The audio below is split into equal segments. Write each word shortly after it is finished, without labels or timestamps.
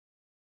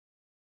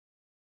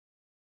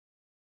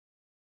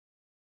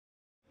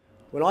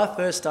When I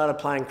first started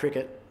playing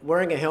cricket,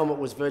 wearing a helmet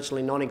was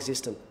virtually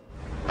non-existent.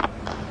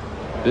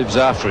 Bibbs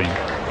after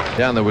him.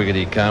 Down the wicket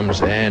he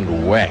comes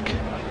and whack.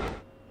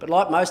 But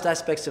like most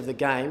aspects of the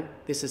game,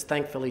 this has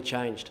thankfully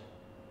changed.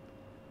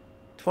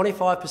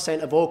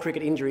 25% of all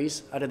cricket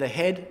injuries are to the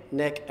head,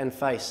 neck and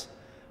face,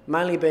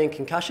 mainly being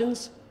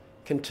concussions,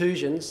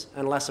 contusions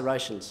and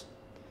lacerations.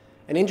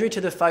 An injury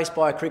to the face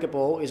by a cricket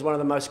ball is one of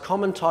the most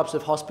common types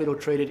of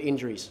hospital-treated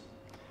injuries.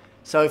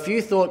 So if you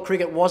thought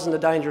cricket wasn't a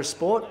dangerous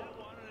sport,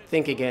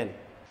 think again.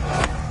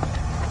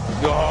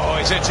 Oh,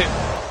 he's hit him.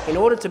 In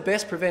order to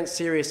best prevent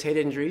serious head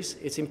injuries,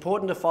 it's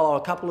important to follow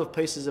a couple of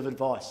pieces of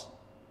advice.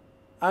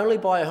 Only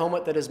buy a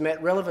helmet that has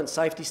met relevant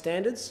safety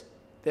standards.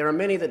 There are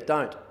many that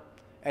don't,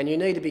 and you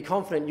need to be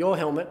confident your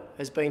helmet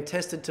has been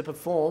tested to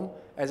perform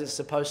as it's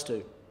supposed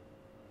to.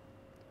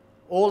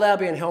 All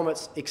Albion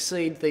helmets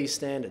exceed these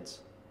standards.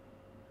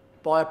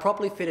 Buy a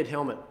properly fitted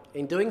helmet.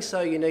 In doing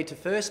so, you need to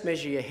first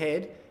measure your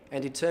head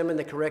and determine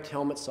the correct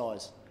helmet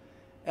size.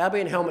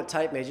 Albion helmet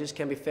tape measures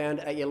can be found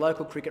at your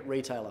local cricket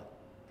retailer.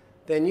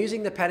 Then,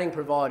 using the padding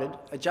provided,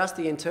 adjust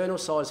the internal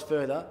size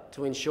further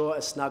to ensure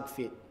a snug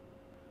fit.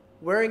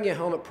 Wearing your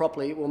helmet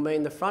properly will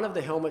mean the front of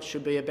the helmet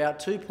should be about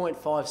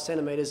 2.5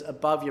 centimetres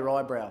above your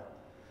eyebrow,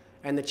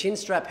 and the chin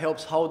strap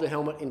helps hold the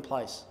helmet in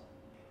place.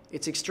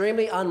 It's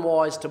extremely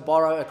unwise to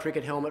borrow a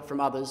cricket helmet from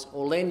others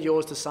or lend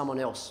yours to someone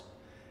else,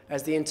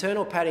 as the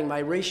internal padding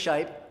may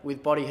reshape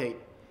with body heat,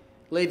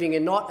 leaving you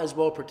not as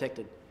well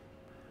protected.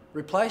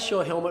 Replace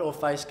your helmet or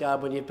face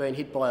guard when you've been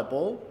hit by a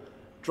ball,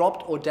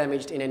 dropped or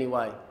damaged in any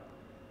way.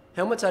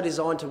 Helmets are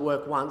designed to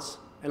work once,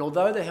 and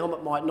although the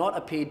helmet might not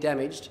appear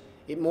damaged,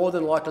 it more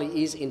than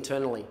likely is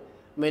internally,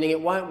 meaning it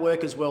won't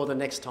work as well the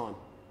next time.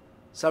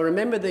 So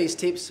remember these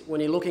tips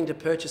when you're looking to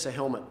purchase a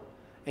helmet,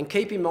 and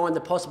keep in mind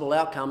the possible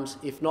outcomes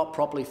if not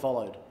properly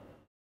followed.